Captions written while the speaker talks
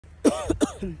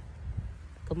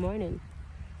Good morning.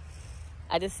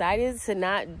 I decided to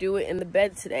not do it in the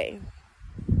bed today.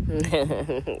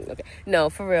 Okay. No,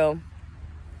 for real.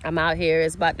 I'm out here.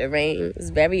 It's about to rain. It's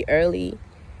very early.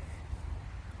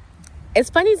 It's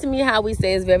funny to me how we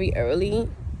say it's very early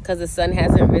because the sun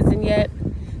hasn't risen yet,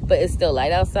 but it's still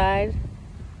light outside.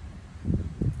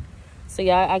 So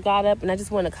yeah, I got up and I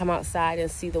just want to come outside and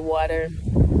see the water.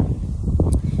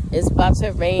 It's about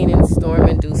to rain and storm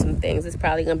and do some things. It's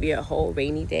probably going to be a whole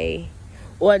rainy day.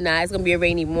 Or not. It's going to be a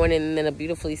rainy morning and then a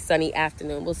beautifully sunny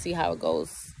afternoon. We'll see how it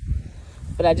goes.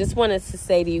 But I just wanted to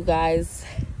say to you guys,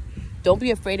 don't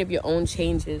be afraid of your own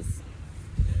changes.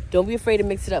 Don't be afraid to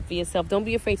mix it up for yourself. Don't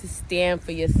be afraid to stand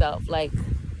for yourself. Like,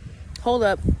 hold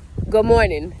up. Good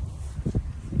morning.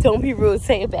 Don't be rude.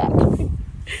 Say it back.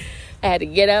 I had to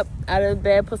get up out of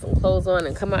bed, put some clothes on,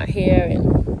 and come out here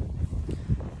and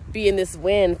be in this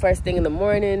wind first thing in the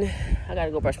morning. I got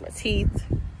to go brush my teeth,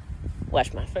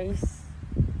 wash my face.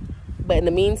 But in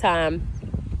the meantime,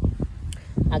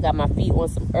 I got my feet on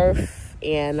some earth,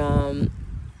 and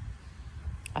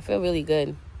I feel really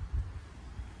good.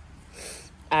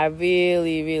 I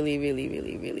really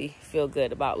feel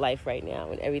good about life right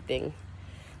now and everything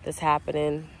that's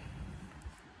happening.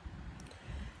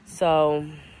 So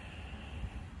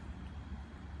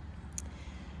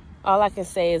all I can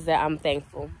say is that I'm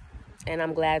thankful and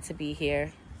I'm glad to be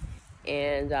here.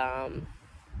 And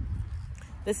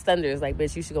this thunder is like,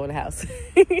 bitch, you should go in the house.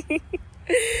 I need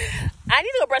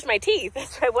to go brush my teeth.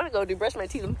 That's what I want to go do, brush my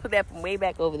teeth. Let me put that from way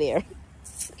back over there.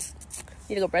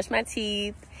 Need to go brush my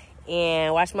teeth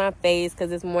and wash my face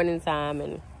because it's morning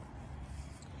time.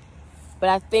 But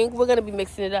I think we're going to be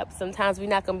mixing it up. Sometimes we're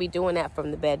not going to be doing that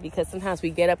from the bed because sometimes we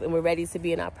get up and we're ready to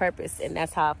be in our purpose. And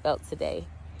that's how I felt today.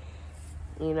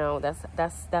 You know,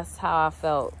 that's how I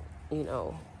felt, you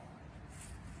know,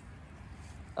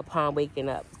 upon waking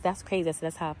up. That's crazy.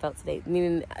 That's how I felt today.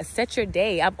 Meaning, set your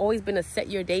day. I've always been a set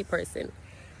your day person.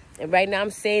 And right now I'm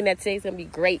saying that today's going to be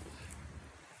great.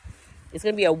 It's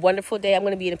going to be a wonderful day. I'm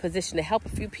going to be in a position to help a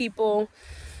few people.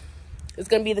 It's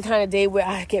going to be the kind of day where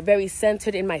I get very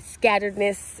centered in my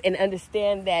scatteredness and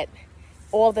understand that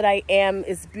all that I am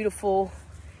is beautiful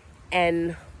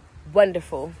and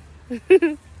wonderful.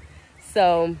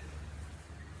 So,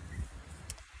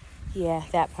 yeah,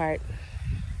 that part.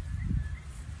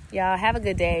 Y'all have a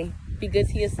good day. Be good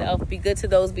to yourself. Be good to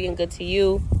those being good to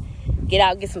you. Get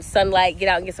out and get some sunlight. Get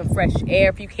out and get some fresh air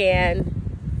if you can.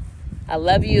 I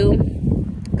love you.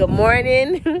 Good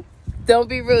morning. Don't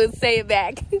be rude. Say it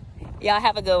back. Y'all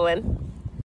have a good one.